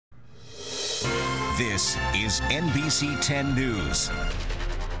This is NBC10 News.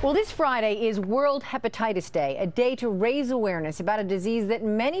 Well, this Friday is World Hepatitis Day, a day to raise awareness about a disease that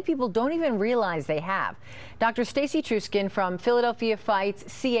many people don't even realize they have. Dr. Stacy Truskin from Philadelphia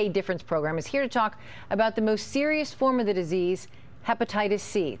Fight's CA Difference program is here to talk about the most serious form of the disease, hepatitis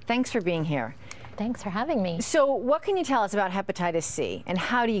C. Thanks for being here. Thanks for having me. So what can you tell us about hepatitis C and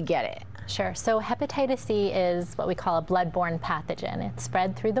how do you get it? Sure. So hepatitis C is what we call a blood-borne pathogen. It's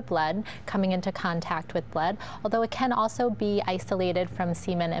spread through the blood, coming into contact with blood, although it can also be isolated from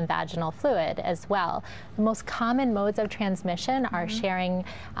semen and vaginal fluid as well. The most common modes of transmission are sharing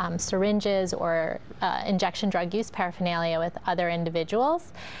syringes or injection drug use paraphernalia with other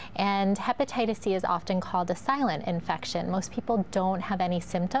individuals. And hepatitis C is often called a silent infection. Most people don't have any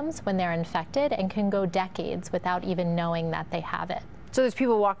symptoms when they're infected and can go decades without even knowing that they have it. So there's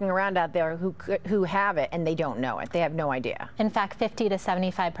people walking around out there who have it and they don't know it. They have no idea. In fact, 50 to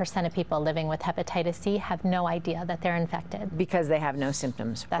 75% of people living with hepatitis C have no idea that they're infected. Because they have no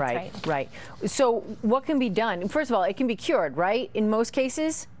symptoms. That's right. right. Right. So what can be done? First of all, it can be cured, right? In most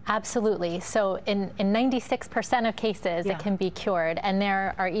cases? Absolutely. So in 96% of cases, it can be cured. And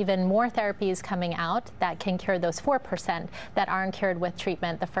there are even more therapies coming out that can cure those 4% that aren't cured with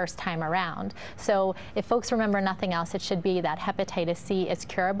treatment the first time around. So if folks remember nothing else, it should be that hepatitis C is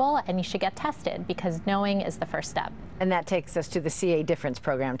curable and you should get tested because knowing is the first step. And that takes us to the CA Difference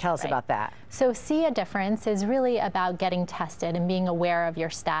program. Tell us about that. So CA Difference is really about getting tested and being aware of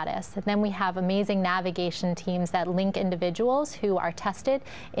your status. And then we have amazing navigation teams that link individuals who are tested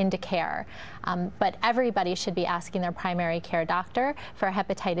into care. But everybody should be asking their primary care doctor for a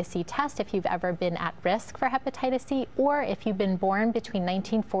hepatitis C test if you've ever been at risk for hepatitis C or if you've been born between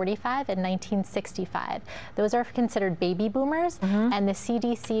 1945 and 1965. Those are considered baby boomers, and the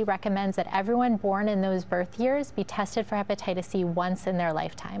CDC recommends that everyone born in those birth years be tested for hepatitis C once in their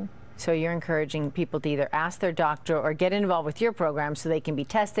lifetime. So you're encouraging people to either ask their doctor or get involved with your program so they can be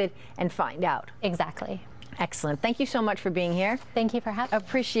tested and find out. Exactly. Excellent. Thank you so much for being here. Thank you for having me.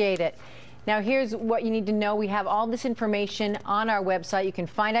 Appreciate it. Now here's what you need to know. We have all this information on our website. You can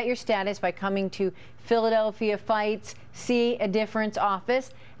find out your status by coming to Philadelphia Fight's See a Difference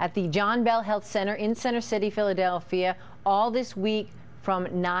office at the John Bell Health Center in Center City, Philadelphia, all this week from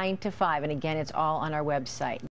 9 to 5. And again, it's all on our website.